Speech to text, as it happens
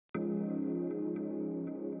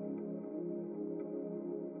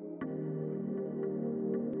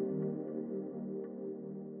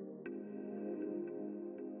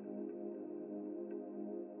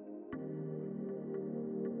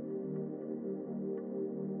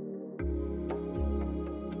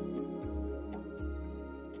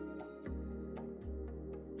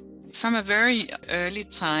From a very early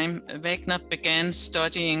time, Wegner began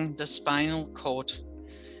studying the spinal cord.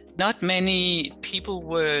 Not many people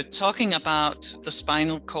were talking about the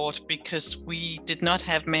spinal cord because we did not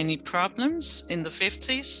have many problems in the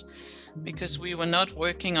 50s, because we were not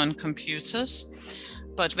working on computers.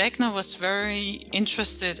 But Wegner was very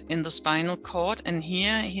interested in the spinal cord, and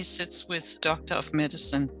here he sits with Doctor of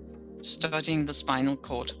Medicine, studying the spinal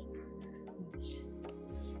cord.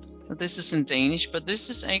 So this is in Danish, but this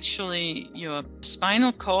is actually your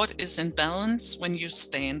spinal cord is in balance when you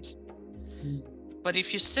stand. But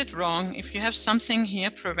if you sit wrong, if you have something here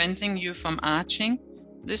preventing you from arching,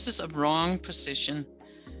 this is a wrong position.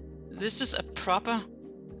 This is a proper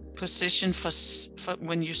position for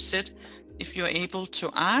when you sit, if you're able to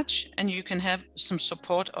arch and you can have some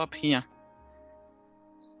support up here.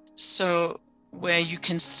 So where you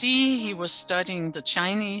can see he was studying the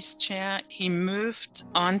Chinese chair, he moved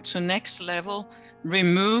on to next level,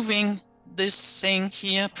 removing this thing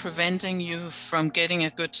here, preventing you from getting a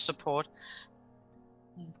good support.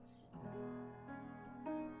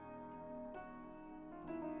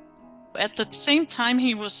 At the same time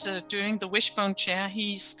he was doing the wishbone chair,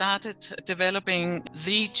 he started developing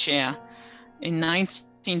the chair. In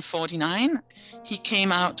 1949, he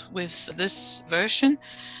came out with this version,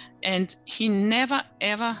 and he never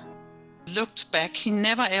ever looked back. He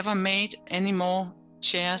never ever made any more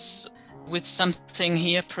chairs with something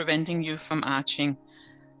here preventing you from arching.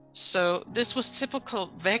 So this was typical.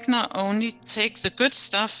 Wegner only take the good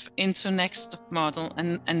stuff into next model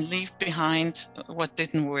and leave behind what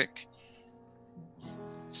didn't work.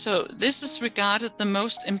 So this is regarded the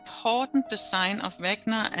most important design of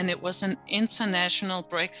Wegner, and it was an international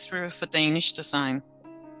breakthrough for Danish design.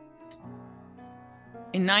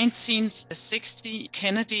 In 1960,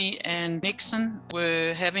 Kennedy and Nixon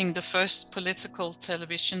were having the first political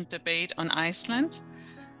television debate on Iceland,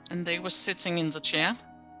 and they were sitting in the chair.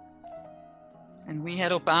 And we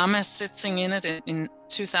had Obama sitting in it in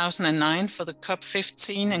 2009 for the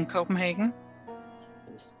COP15 in Copenhagen.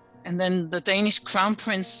 And then the Danish Crown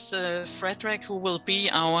Prince Frederik, who will be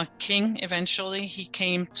our king eventually, he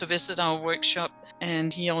came to visit our workshop,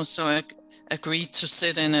 and he also agreed to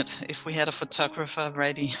sit in it if we had a photographer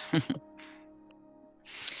ready.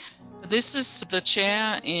 This is the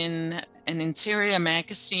chair in an interior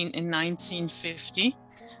magazine in 1950.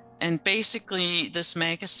 And basically this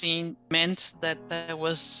magazine meant that there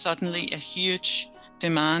was suddenly a huge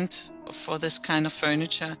demand for this kind of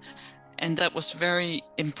furniture. And that was very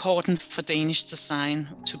important for Danish design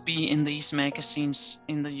to be in these magazines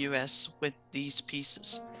in the US with these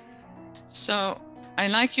pieces. So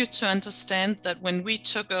I'd like you to understand that when we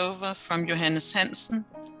took over from Johannes Hansen,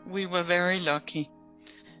 we were very lucky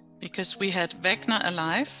because we had Wegner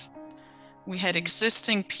alive, we had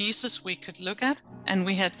existing pieces we could look at, and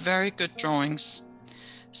we had very good drawings.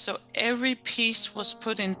 So every piece was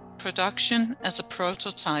put in production as a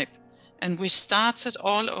prototype. And we started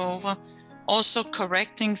all over, also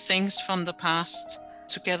correcting things from the past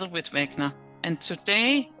together with Wegner. And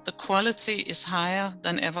today, the quality is higher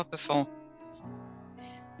than ever before.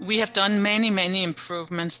 We have done many, many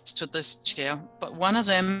improvements to this chair, but one of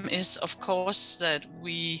them is, of course, that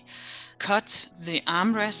we cut the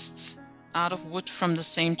armrests out of wood from the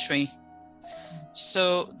same tree.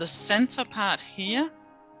 So the center part here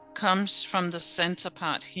comes from the center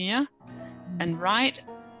part here, and right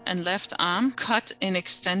and left arm cut in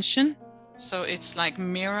extension. So it's like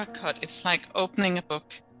mirror cut. It's like opening a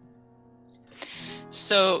book.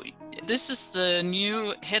 So this is the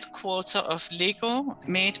new headquarter of Lego,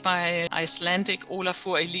 made by Icelandic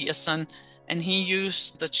Olafur Eliasson, and he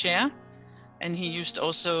used the chair, and he used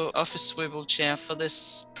also office swivel chair for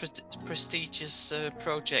this prestigious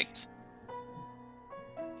project.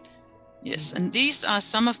 Yes, and these are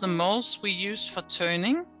some of the molds we use for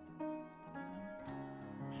turning.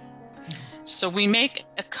 So we make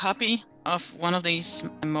a copy of one of these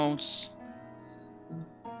molds.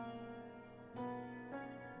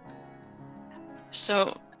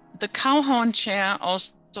 So the Cow chair,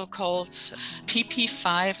 also called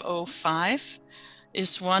PP505,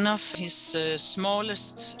 is one of his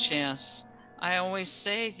smallest chairs. I always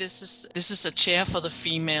say this is a chair for the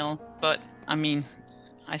female, but I mean,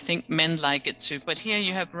 I think men like it too. But here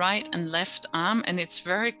you have right and left arm, and it's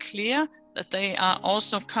very clear that they are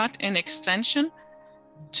also cut in extension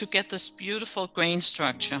to get this beautiful grain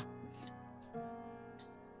structure.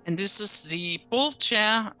 And this is the bull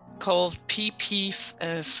chair called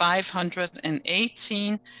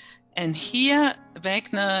PP518. And here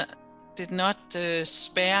Wegner did not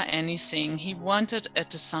spare anything. He wanted a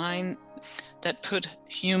design that put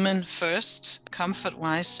human first,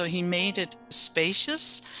 comfort-wise, so he made it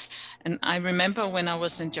spacious. And I remember when I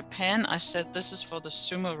was in Japan, I said, this is for the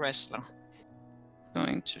sumo wrestler. I'm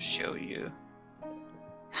going to show you.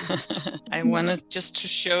 I wanted just to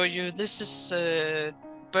show you, this is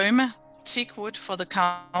Burma teak wood for the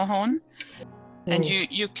cow horn. And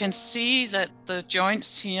you can see that the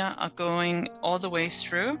joints here are going all the way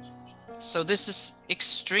through. So this is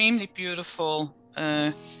extremely beautiful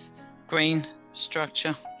grain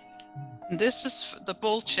structure. And this is the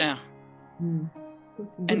bull chair.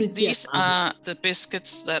 And these are the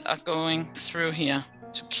biscuits that are going through here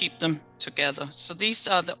to keep them together. So these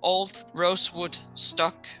are the old rosewood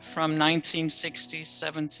stock from 1960s,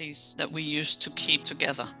 70s that we used to keep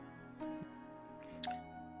together.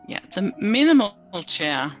 Yeah, the minimal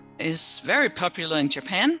chair is very popular in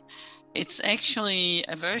Japan. It's actually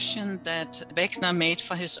a version that Wegner made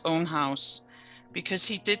for his own house because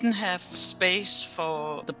he didn't have space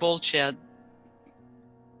for the bull chair.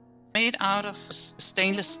 Made out of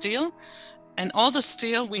stainless steel, and all the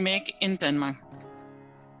steel we make in Denmark.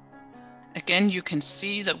 Again, you can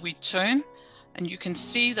see that we turn, and you can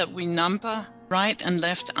see that we number right and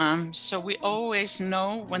left arm. So we always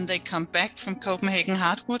know when they come back from Copenhagen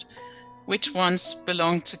hardwood, which ones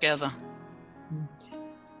belong together.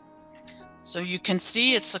 So you can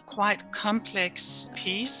see it's a quite complex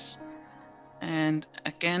piece. And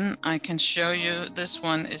again, I can show you, this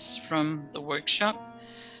one is from the workshop.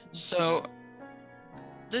 So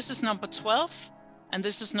this is number 12, and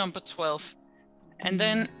this is number 12. And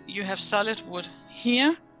then you have solid wood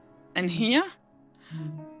here and here.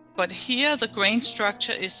 But here the grain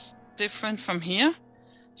structure is different from here.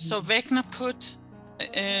 So Wegner put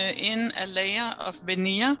in a layer of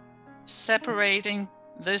veneer separating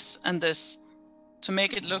this and this to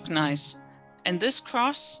make it look nice. And this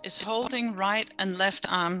cross is holding right and left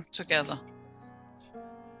arm together.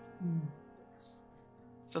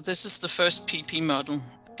 So this is the first PP model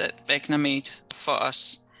that Wegner made for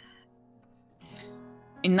us.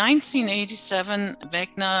 In 1987,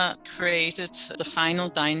 Wegner created the final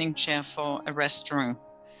dining chair for a restaurant.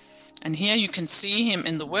 And here you can see him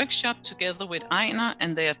in the workshop together with Einar,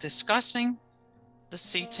 and they are discussing the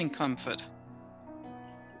seating comfort.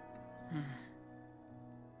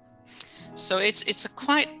 So it's a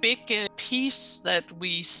quite big piece that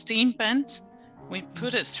we steam bent. We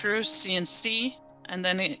put it through CNC, and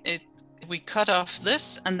then we cut off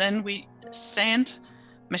this, and then we sand,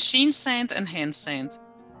 machine sand and hand sand.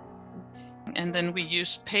 And then we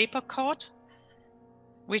use paper cord,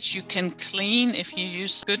 which you can clean if you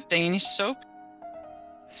use good Danish soap.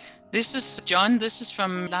 This is John. This is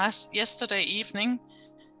from yesterday evening.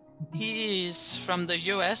 He is from the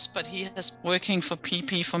US, but he has been working for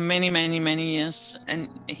PP for many, many, many years. And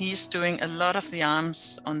he's doing a lot of the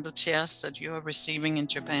arms on the chairs that you are receiving in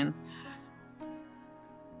Japan.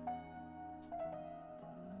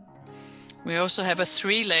 We also have a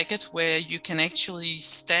 3-legged where you can actually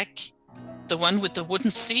stack. The one with the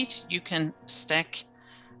wooden seat you can stack,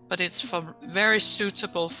 but it's very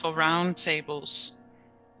suitable for round tables.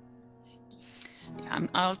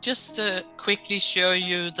 I'll just quickly show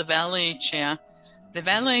you the Valet Chair. The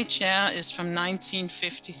Valet Chair is from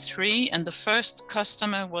 1953, and the first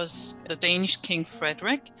customer was the Danish King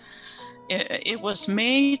Frederick. It was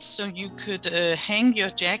made so you could hang your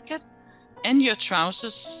jacket and your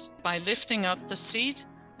trousers by lifting up the seat.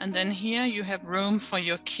 And then here you have room for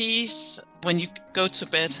your keys when you go to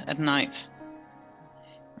bed at night.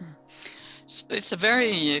 So it's a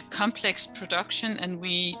very complex production, and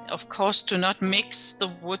we, of course, do not mix the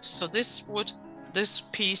wood. So this wood, this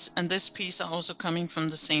piece, and this piece are also coming from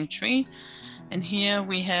the same tree. And here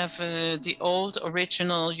we have the old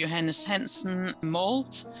original Johannes Hansen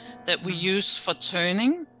mold that we use for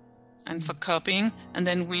turning and for copying. And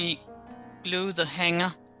then we glue the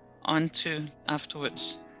hanger onto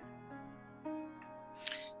afterwards.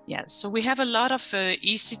 Yeah, so we have a lot of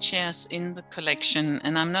easy chairs in the collection,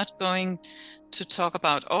 and I'm not going to talk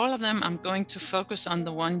about all of them. I'm going to focus on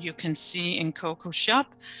the one you can see in COKU shop.